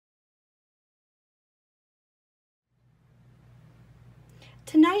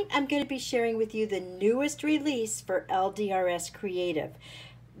Tonight I'm going to be sharing with you the newest release for LDRS Creative.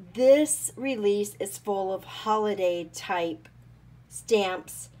 This release is full of holiday type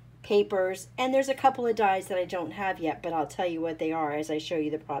stamps, papers, and there's a couple of dies that I don't have yet, but I'll tell you what they are as I show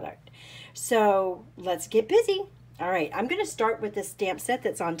you the product. So let's get busy. All right, I'm going to start with the stamp set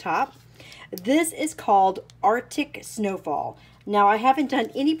that's on top. This is called Arctic Snowfall. Now, I haven't done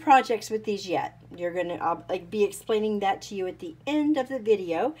any projects with these yet. I'll be explaining that to you at the end of the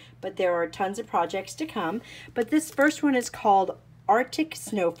video, but there are tons of projects to come. But this first one is called Arctic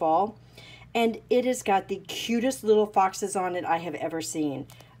Snowfall, and it has got the cutest little foxes on it I have ever seen.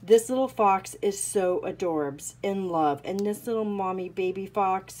 This little fox is so adorbs, in love. And this little mommy baby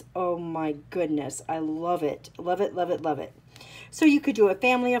fox, oh my goodness, I love it. Love it, love it, love it. So you could do a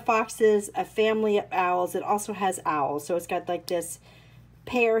family of foxes, a family of owls. It also has owls. So it's got like this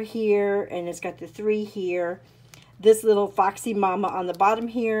pair here, and it's got the 3 here. This little foxy mama on the bottom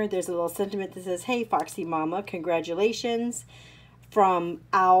here, there's a little sentiment that says, "Hey, foxy mama, congratulations from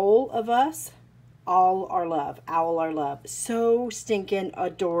Owl of Us. All our love, Owl our love." So stinking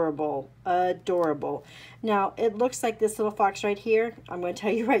adorable, adorable. Now, it looks like this little fox right here. I'm going to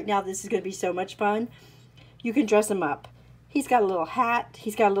tell you right now, this is going to be so much fun. You can dress him up. He's got a little hat,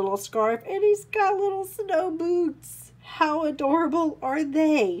 he's got a little scarf, and he's got little snow boots. How adorable are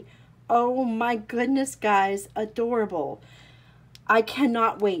they? Oh my goodness, guys, adorable. I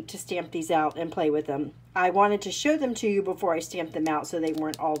cannot wait to stamp these out and play with them. I wanted to show them to you before I stamped them out so they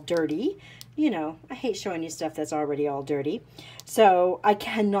weren't all dirty. You know, I hate showing you stuff that's already all dirty. So I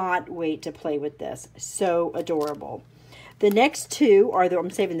cannot wait to play with this. So adorable. The next two are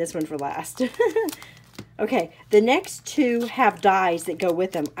I'm saving this one for last. Okay, the next two have dies that go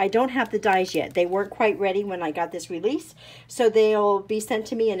with them. I don't have the dies yet. They weren't quite ready when I got this release, so they'll be sent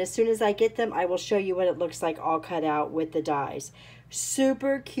to me, and as soon as I get them, I will show you what it looks like all cut out with the dies.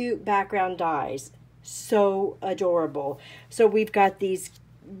 Super cute background dies. So adorable. So we've got these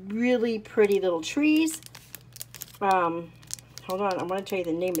really pretty little trees. Hold on, I want to tell you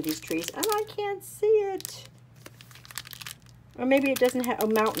the name of these trees, and I can't see it. Or maybe it doesn't have a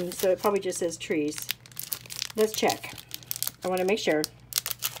mountain, so it probably just says trees. Let's check. I want to make sure.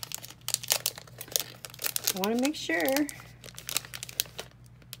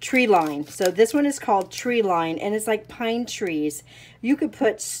 Tree line. So this one is called Tree Line, and it's like pine trees. You could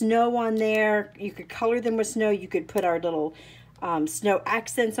put snow on there. You could color them with snow. You could put our little snow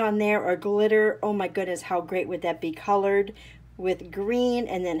accents on there or glitter. Oh my goodness, how great would that be colored with green,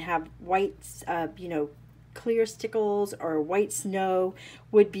 and then have white, you know, clear stickles or white snow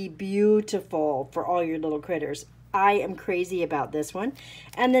would be beautiful for all your little critters. I am crazy about this one.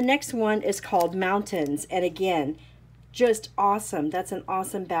 And the next one is called Mountains, and again, just awesome. That's an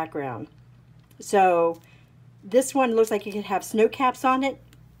awesome background. So this one looks like it could have snow caps on it,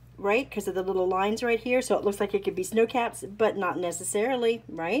 right? Because of the little lines right here. So it looks like it could be snow caps, but not necessarily,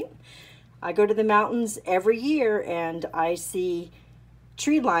 right? I go to the mountains every year and I see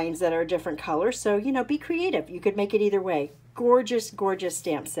tree lines that are different colors, so you know, be creative. You could make it either way. Gorgeous, gorgeous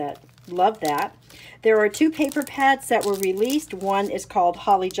stamp set. Love that. There are 2 paper pads that were released. One is called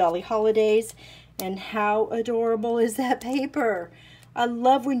Holly Jolly Holidays, and how adorable is that paper? I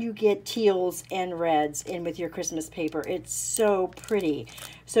love when you get teals and reds in with your Christmas paper. It's so pretty.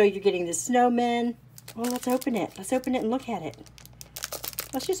 So you're getting the snowmen. Well, let's open it. Let's open it and look at it.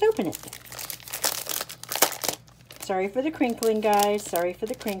 Let's just open it. Sorry for the crinkling, guys. Sorry for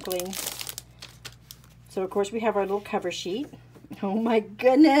the crinkling. So, of course, we have our little cover sheet. Oh, my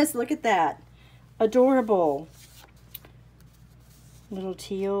goodness. Look at that. Adorable. Little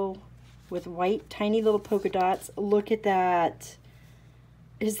teal with white, tiny little polka dots. Look at that.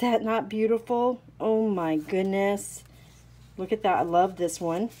 Is that not beautiful? Oh, my goodness. Look at that. I love this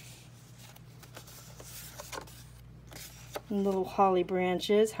one. And little holly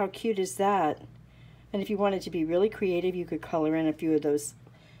branches. How cute is that? And if you wanted to be really creative, you could color in a few of those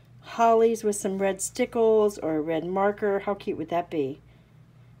hollies with some red stickles or a red marker. How cute would that be?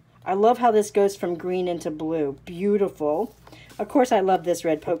 I love how this goes from green into blue. Beautiful. Of course, I love this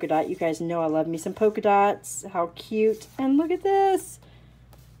red polka dot. You guys know I love me some polka dots. How cute. And look at this.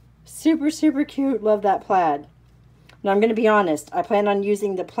 Super, super cute. Love that plaid. Now, I'm going to be honest. I plan on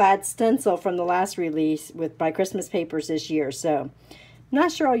using the plaid stencil from the last release with my Christmas papers this year. So not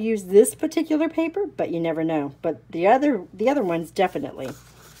sure I'll use this particular paper, but you never know. But the other ones, definitely.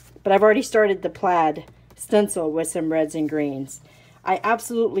 But I've already started the plaid stencil with some reds and greens. I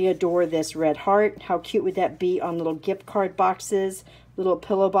absolutely adore this red heart. How cute would that be on little gift card boxes, little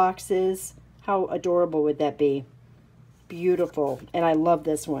pillow boxes? How adorable would that be? Beautiful. And I love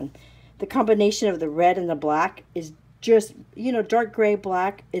this one. The combination of the red and the black is just, you know, dark gray,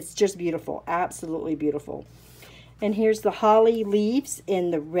 black. It's just beautiful. Absolutely beautiful. And here's the holly leaves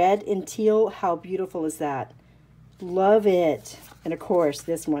in the red and teal. How beautiful is that? Love it. And of course,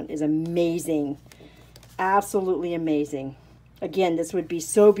 this one is amazing. Absolutely amazing. Again, this would be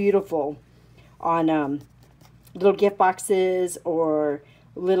so beautiful on little gift boxes or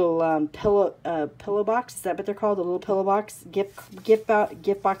little pillow box. Is that what they're called? The little pillow box gift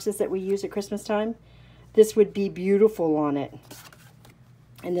boxes that we use at Christmas time. This would be beautiful on it.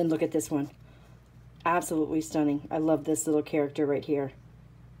 And then look at this one. Absolutely stunning. I love this little character right here.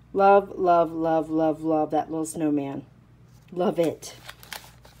 Love, love, love, love, love that little snowman. Love it.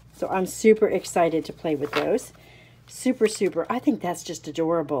 So I'm super excited to play with those. Super, super. I think that's just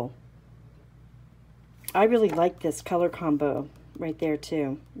adorable. I really like this color combo right there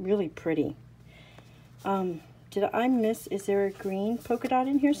too. Really pretty. Did I miss, is there a green polka dot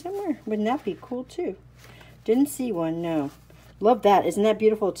in here somewhere? Wouldn't that be cool too? Didn't see one, no. Love that. Isn't that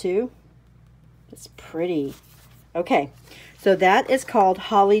beautiful too? It's pretty. Okay, so that is called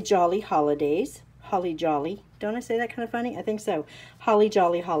Holly Jolly Holidays. Holly Jolly. Don't I say that kind of funny? I think so. Holly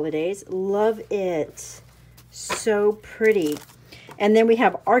Jolly Holidays. Love it. So pretty. And then we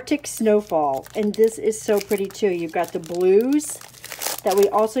have Arctic Snowfall. And this is so pretty too. You've got the blues that we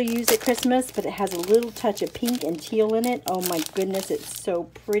also use at Christmas, but it has a little touch of pink and teal in it. Oh my goodness, it's so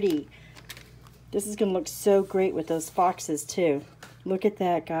pretty. This is going to look so great with those foxes too. Look at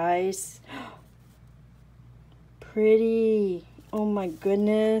that, guys. Pretty. Oh my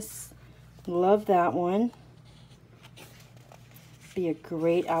goodness. Love that one. Be a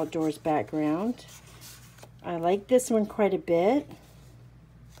great outdoors background. I like this one quite a bit.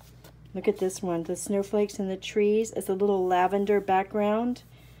 Look at this one. The snowflakes and the trees as a little lavender background.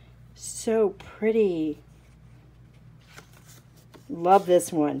 So pretty. Love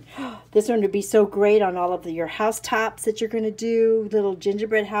this one. This one would be so great on all of your house tops that you're going to do. Little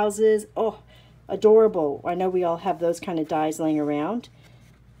gingerbread houses. Oh, adorable. I know we all have those kind of dies laying around.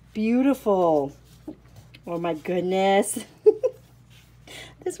 Beautiful. Oh my goodness.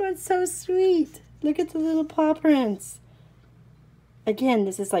 This one's so sweet. Look at the little paw prints. Again,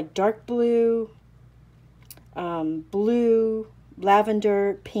 this is like dark blue, blue,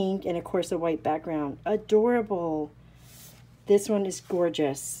 lavender, pink, and of course a white background. Adorable. This one is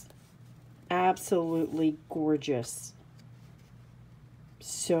gorgeous. Absolutely gorgeous.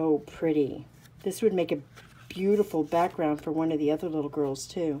 So pretty. This would make a beautiful background for one of the other little girls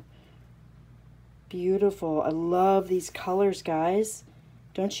too. Beautiful. I love these colors, guys.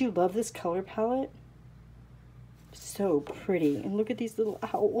 Don't you love this color palette? So pretty. And look at these little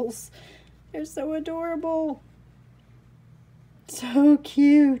owls. They're so adorable. So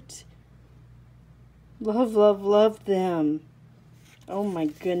cute. Love, love, love them. Oh my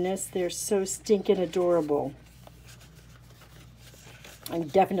goodness, they're so stinking adorable. I'm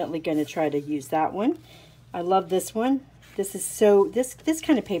definitely going to try to use that one. I love this one. This is so, this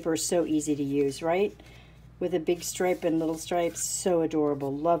kind of paper is so easy to use, right? With a big stripe and little stripes. So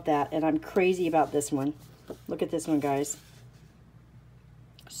adorable. Love that. And I'm crazy about this one. Look at this one, guys.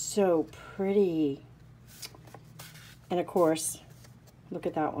 So pretty. And of course, look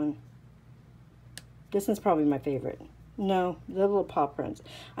at that one. This one's probably my favorite. No, the little paw prints.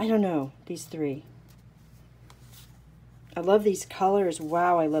 I don't know. These three. I love these colors.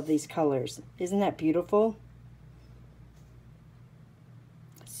 Wow, I love these colors. Isn't that beautiful?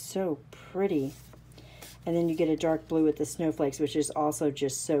 So pretty. And then you get a dark blue with the snowflakes, which is also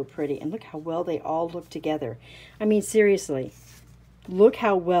just so pretty. And look how well they all look together. I mean, seriously, look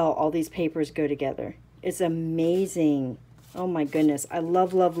how well all these papers go together. It's amazing. Oh my goodness. I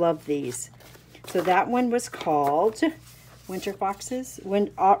love, love, love these. So that one was called Winter Foxes,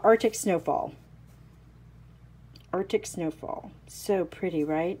 Arctic Snowfall. Arctic Snowfall. So pretty,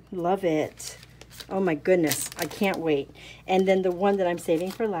 right? Love it. Oh my goodness. I can't wait. And then the one that I'm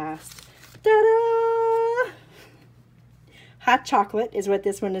saving for last. Ta-da! Hot chocolate is what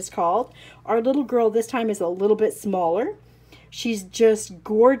this one is called. Our little girl this time is a little bit smaller. She's just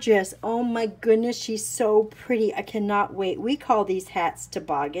gorgeous. Oh my goodness, she's so pretty. I cannot wait. We call these hats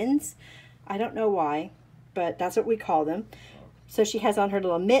toboggans. I don't know why, but that's what we call them. So she has on her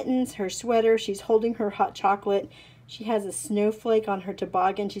little mittens, her sweater. She's holding her hot chocolate. She has a snowflake on her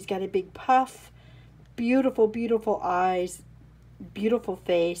toboggan. She's got a big puff. Beautiful, beautiful eyes. Beautiful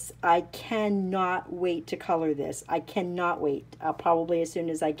face. I cannot wait to color this. I cannot wait. I'll probably, as soon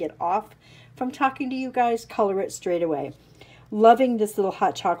as I get off from talking to you guys, color it straight away. Loving this little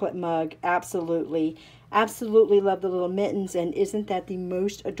hot chocolate mug. Absolutely. Absolutely love the little mittens. And isn't that the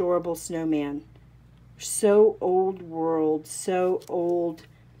most adorable snowman? So old world. So old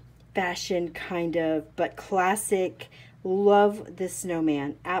fashion kind of, but classic. Love this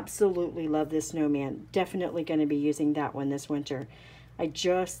snowman. Absolutely love this snowman. Definitely going to be using that one this winter. I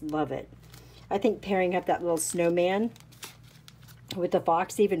just love it. I think pairing up that little snowman with the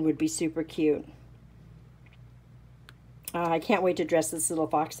fox even would be super cute. I can't wait to dress this little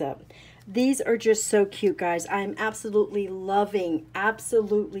fox up. These are just so cute, guys. I'm absolutely loving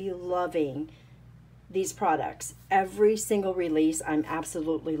these products. Every single release, I'm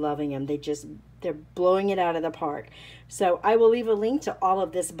absolutely loving them. They're blowing it out of the park. So I will leave a link to all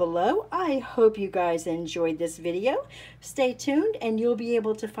of this below. I hope you guys enjoyed this video. Stay tuned and you'll be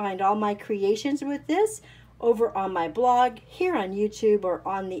able to find all my creations with this over on my blog, here on YouTube, or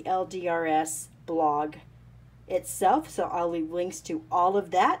on the LDRS blog itself. So I'll leave links to all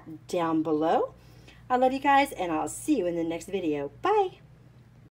of that down below. I love you guys, and I'll see you in the next video. Bye.